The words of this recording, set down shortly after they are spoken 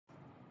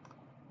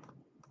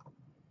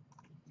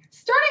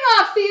Starting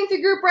off CNC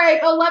group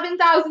break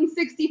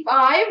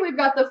 11,065, we've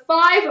got the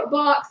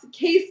 5-box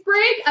case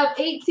break of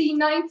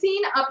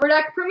 1819 Upper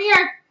Deck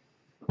Premier.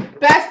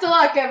 Best of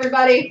luck,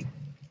 everybody.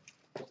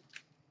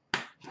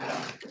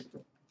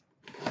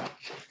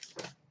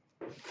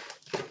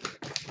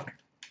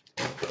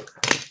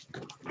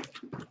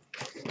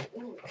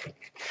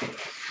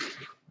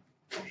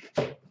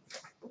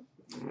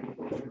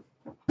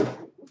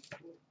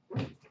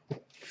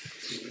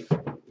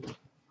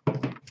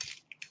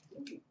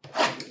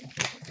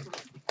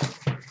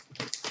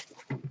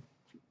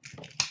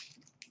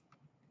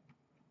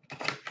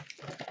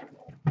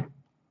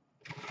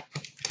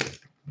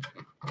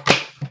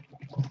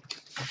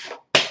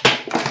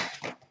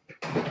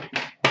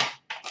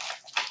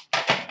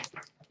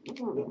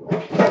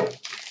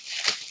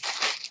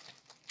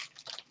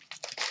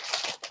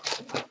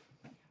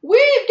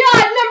 We've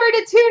got number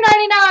to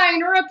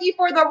 299, rookie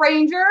for the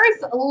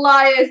Rangers,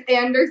 Elias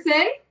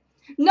Anderson.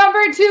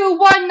 Number to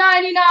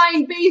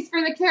 199, base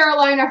for the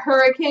Carolina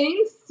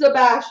Hurricanes,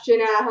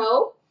 Sebastian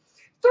Aho.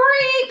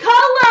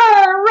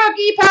 3-color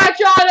rookie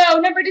patch auto,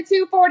 number to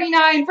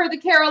 249 for the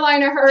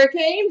Carolina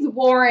Hurricanes,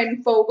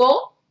 Warren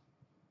Fogle.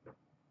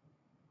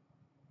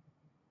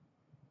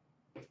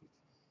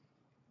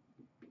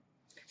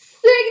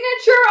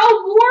 Signature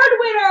award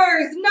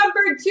winners,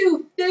 number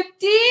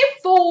 250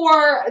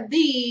 for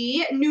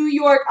the New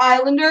York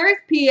Islanders,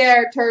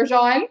 Pierre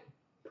Turgeon.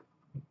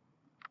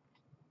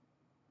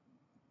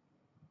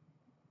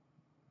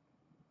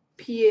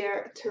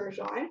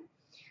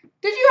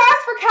 Did you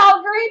ask for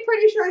Calgary?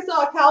 Pretty sure I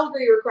saw a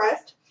Calgary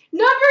request.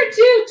 Number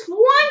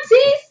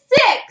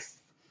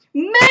 226,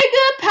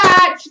 mega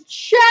patch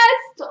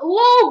chest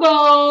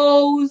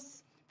logos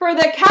for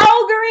the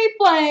Calgary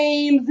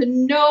Flames,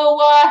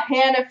 Noah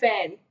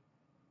Hanifin.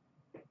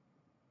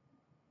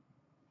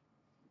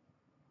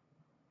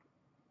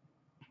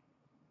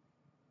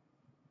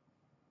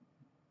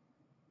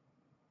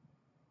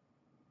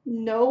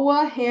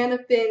 Noah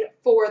Hanifin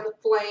for the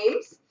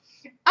Flames.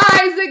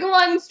 Isaac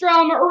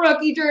Lundstrom,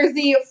 rookie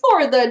jersey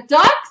for the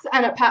Ducks,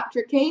 and a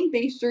Patrick Kane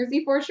base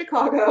jersey for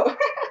Chicago.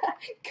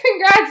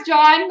 Congrats,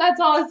 John.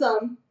 That's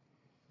awesome.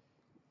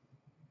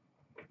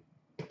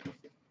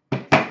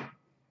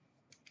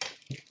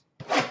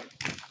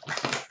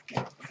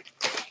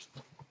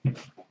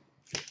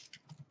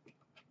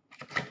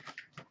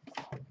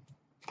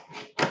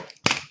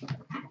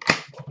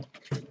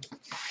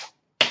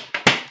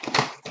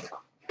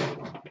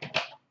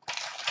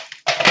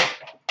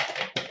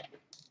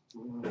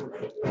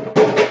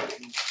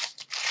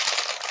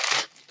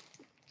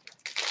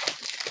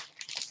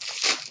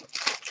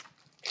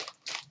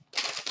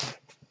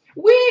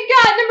 We've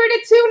got number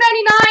to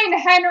 299,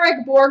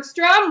 Henrik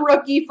Borgstrom,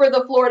 rookie for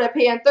the Florida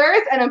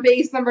Panthers, and a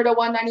base number to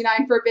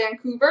 199 for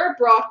Vancouver,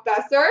 Brock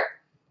Besser.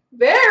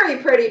 Very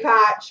pretty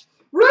patch.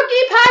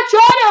 Rookie patch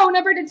auto,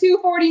 number to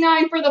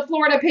 249 for the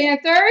Florida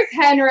Panthers,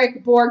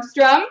 Henrik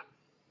Borgstrom,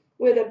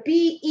 with a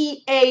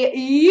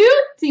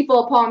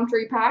beautiful palm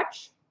tree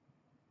patch.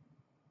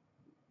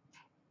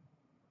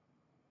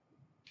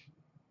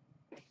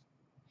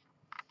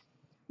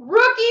 Rookie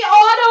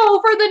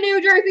auto for the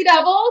New Jersey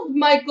Devils,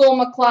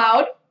 Michael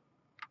McLeod.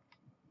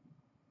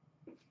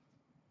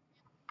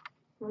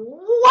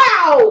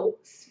 Wow!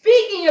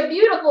 Speaking of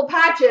beautiful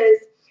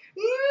patches,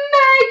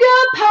 mega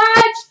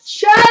patch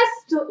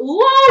chest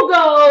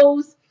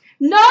logos,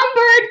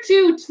 number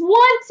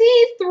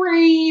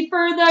 223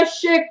 for the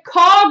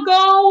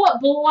Chicago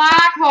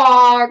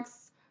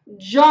Blackhawks,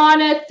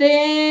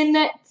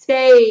 Jonathan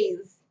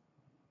Toews.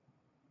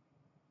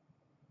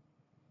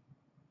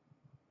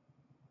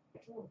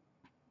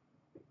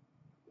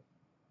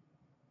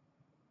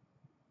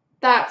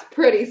 That's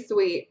pretty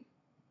sweet.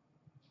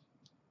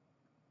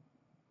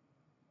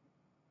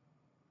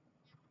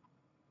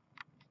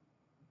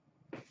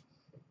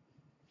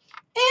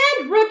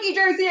 And rookie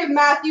jersey of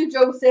Matthew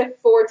Joseph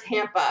for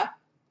Tampa.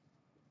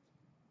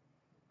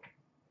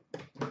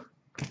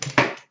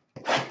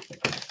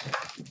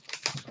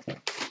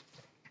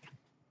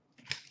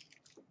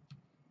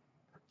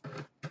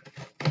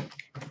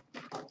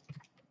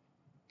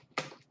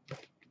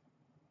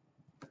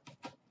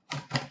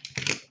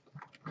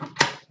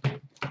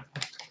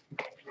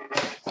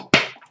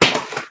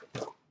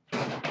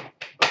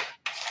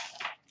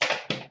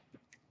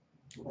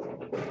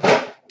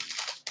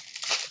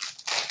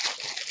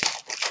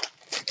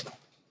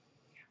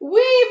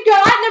 We've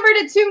got number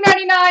to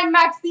 299,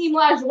 Maxime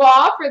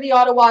Lajoie for the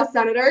Ottawa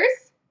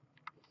Senators.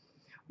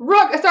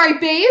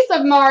 Base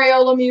of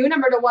Mario Lemieux,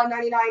 number to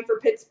 199 for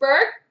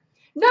Pittsburgh.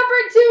 Number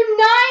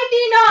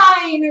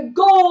 299,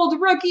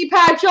 gold rookie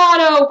patch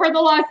auto for the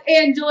Los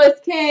Angeles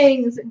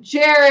Kings,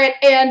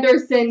 Jarrett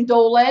Anderson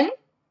Dolan.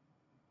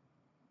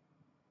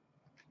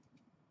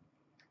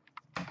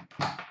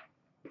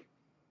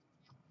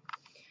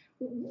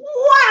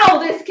 Wow,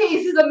 this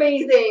case is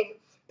amazing.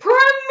 Premier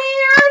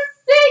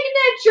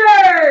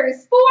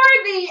signatures for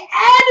the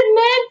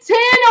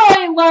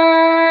Edmonton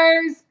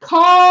Oilers,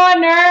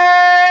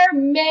 Connor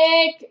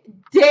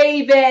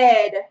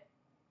McDavid.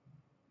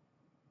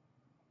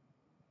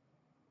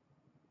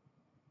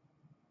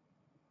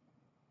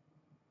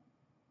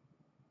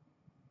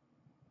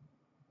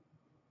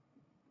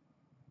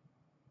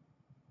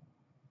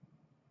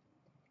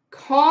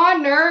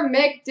 Connor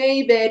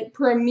McDavid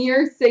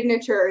Premier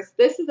Signatures.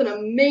 This is an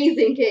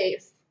amazing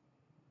case.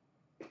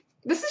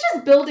 This is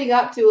just building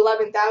up to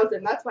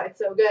 11,000. That's why it's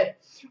so good.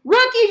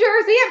 Rookie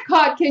jersey of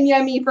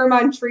Kotkaniemi for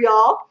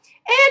Montreal.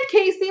 And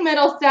Casey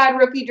Mittelstadt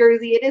rookie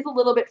jersey. It is a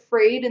little bit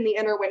frayed in the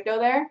inner window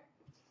there,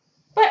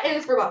 but it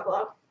is for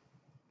Buffalo.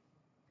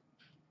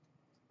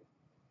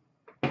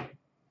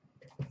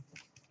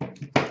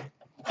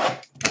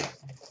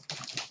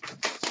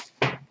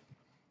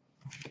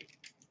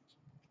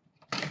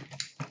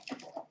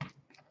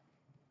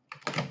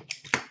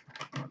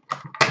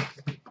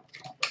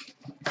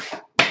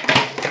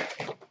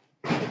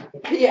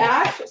 The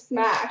Ash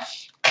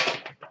Smash.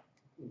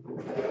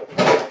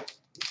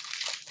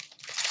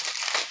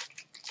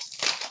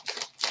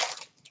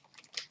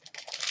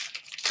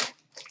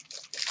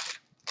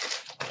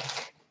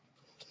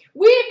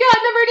 We've got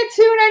number to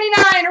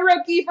 299,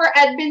 rookie for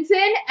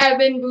Edmonton,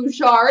 Evan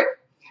Bouchard.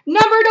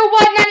 Number to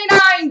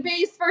 199,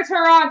 base for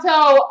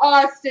Toronto,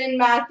 Austin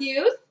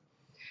Matthews.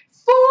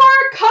 For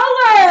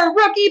color,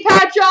 rookie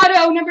patch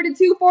auto, number to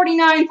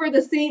 249 for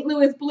the St.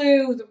 Louis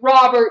Blues,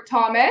 Robert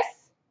Thomas.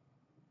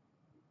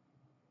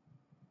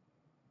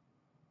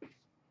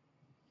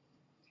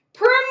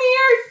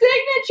 Premier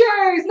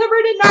Signatures, number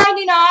to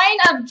 99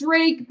 of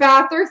Drake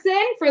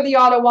Batherson for the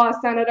Ottawa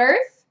Senators.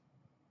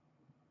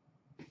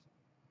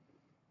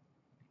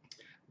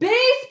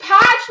 Base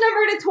patch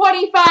number to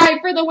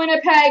 25 for the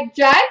Winnipeg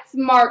Jets,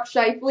 Mark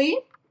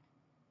Scheifele.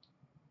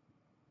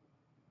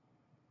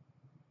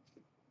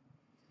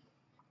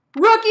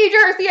 Rookie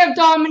jersey of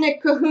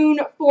Dominic Cahoon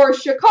for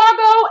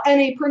Chicago,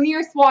 and a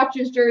Premier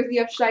Swatches jersey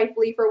of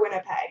Scheifele for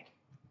Winnipeg.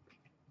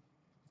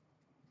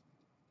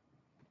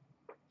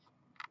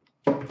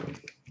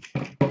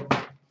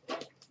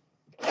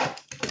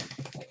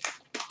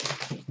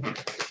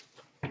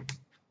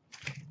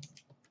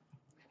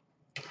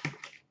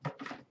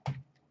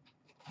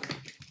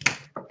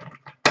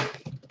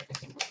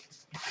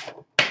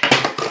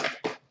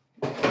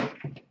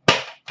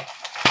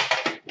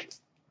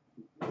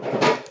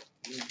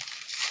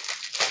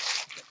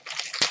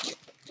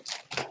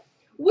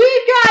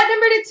 We've got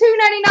number to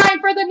 299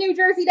 for the New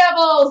Jersey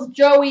Devils,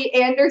 Joey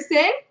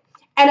Anderson.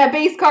 And a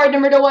base card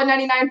number to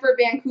 199 for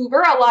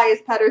Vancouver, Elias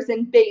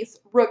Pettersson, base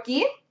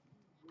rookie.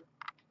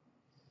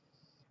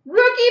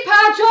 Rookie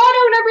patch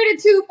auto number to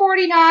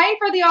 249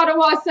 for the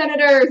Ottawa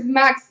Senators,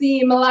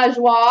 Maxime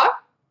Lajoie.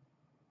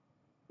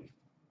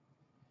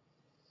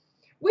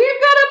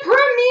 We've got a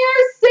Premier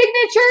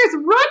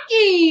Signatures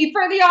rookie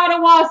for the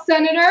Ottawa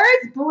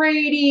Senators,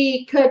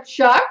 Brady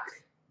Tkachuk.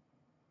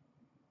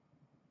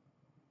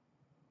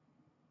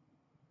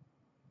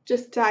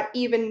 Just to add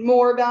even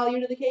more value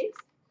to the case.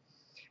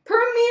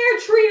 Premier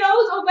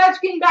Trios,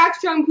 Ovechkin,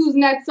 Backstrom,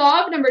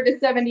 Kuznetsov, number to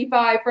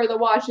 75 for the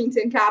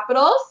Washington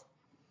Capitals.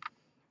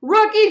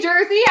 Rookie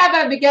jersey of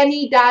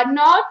Evgeny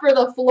Dadonov for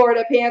the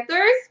Florida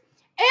Panthers.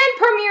 And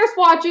Premier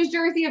Swatches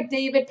jersey of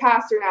David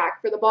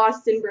Pastrnak for the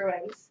Boston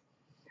Bruins.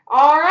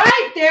 All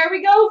right, there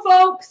we go,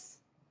 folks.